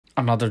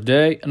Another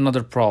day,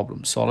 another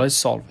problem, so let's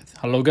solve it.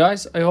 Hello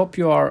guys, I hope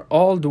you are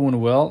all doing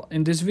well.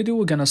 In this video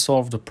we're gonna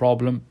solve the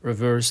problem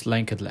reverse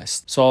linked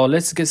list. So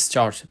let's get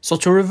started. So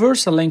to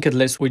reverse a linked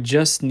list, we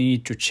just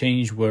need to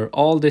change where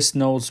all these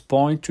nodes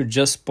point to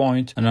just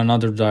point in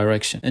another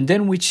direction, and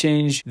then we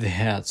change the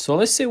head. So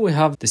let's say we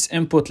have this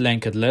input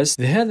linked list.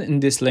 The head in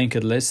this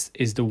linked list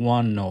is the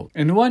one node,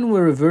 and when we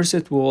reverse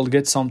it we will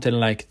get something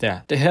like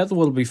that. The head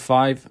will be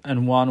 5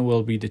 and 1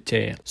 will be the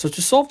tail. So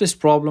to solve this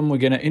problem we're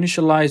gonna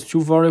initialize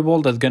two variables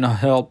that's gonna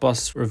help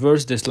us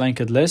reverse this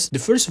linked list. The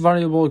first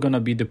variable gonna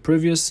be the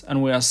previous,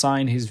 and we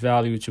assign his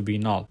value to be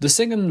null. The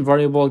second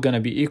variable gonna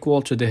be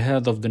equal to the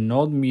head of the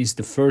node, means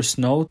the first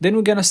node. Then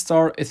we're gonna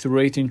start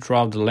iterating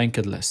throughout the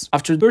linked list.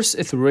 After the first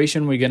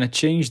iteration we're gonna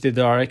change the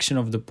direction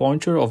of the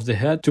pointer of the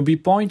head to be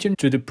pointing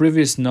to the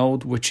previous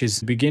node, which is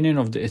the beginning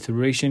of the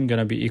iteration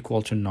gonna be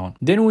equal to none.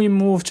 Then we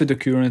move to the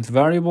current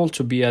variable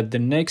to be at the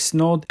next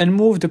node, and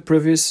move the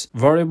previous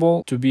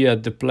variable to be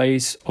at the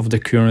place of the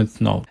current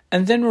node.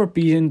 And then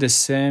repeating the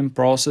same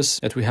process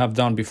that we have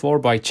done before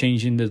by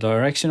changing the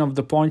direction of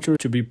the pointer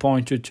to be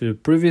pointed to the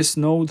previous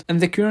node,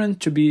 and the current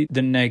to be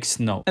the next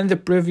node, and the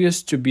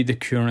previous to be the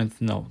current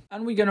node.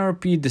 And we're gonna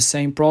repeat the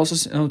same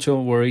process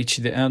until we reach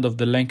the end of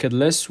the linked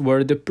list,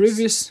 where the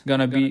previous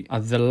gonna be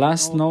at the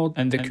last node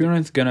and the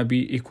current gonna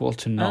be equal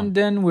to none. And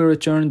then we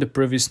return the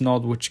previous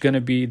node, which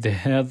gonna be the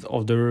head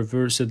of the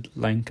reversed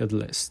linked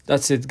list.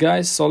 That's it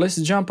guys, so let's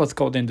jump at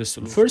coding the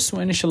solution. First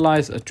we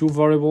initialize a two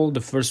variable,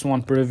 the first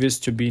one previous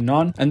to be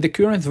none and the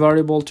current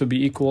variable to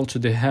be equal to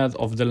the head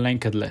of the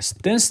linked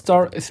list. Then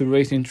start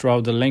iterating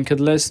throughout the linked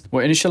list.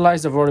 We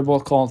initialize the variable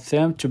called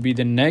temp to be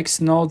the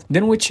next node.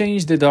 Then we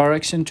change the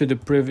direction to the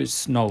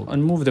previous node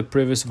and move the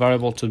previous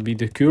variable to be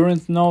the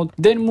current node.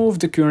 Then move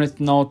the current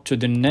node to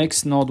the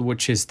next node,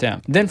 which is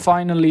temp. Then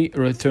finally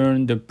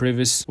return the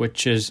previous,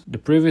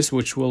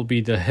 which will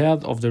be the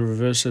head of the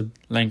reversed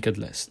linked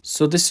list.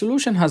 So the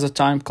solution has a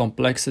time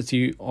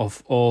complexity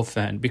of O of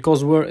n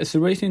because we're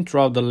iterating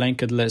throughout the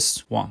linked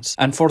list once.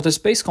 And for the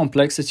space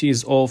complexity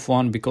is O of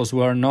 1 because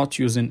we are not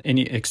using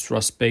any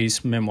extra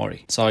space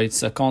memory. So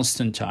it's a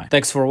constant time.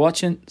 Thanks for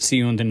watching. See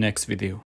you in the next video.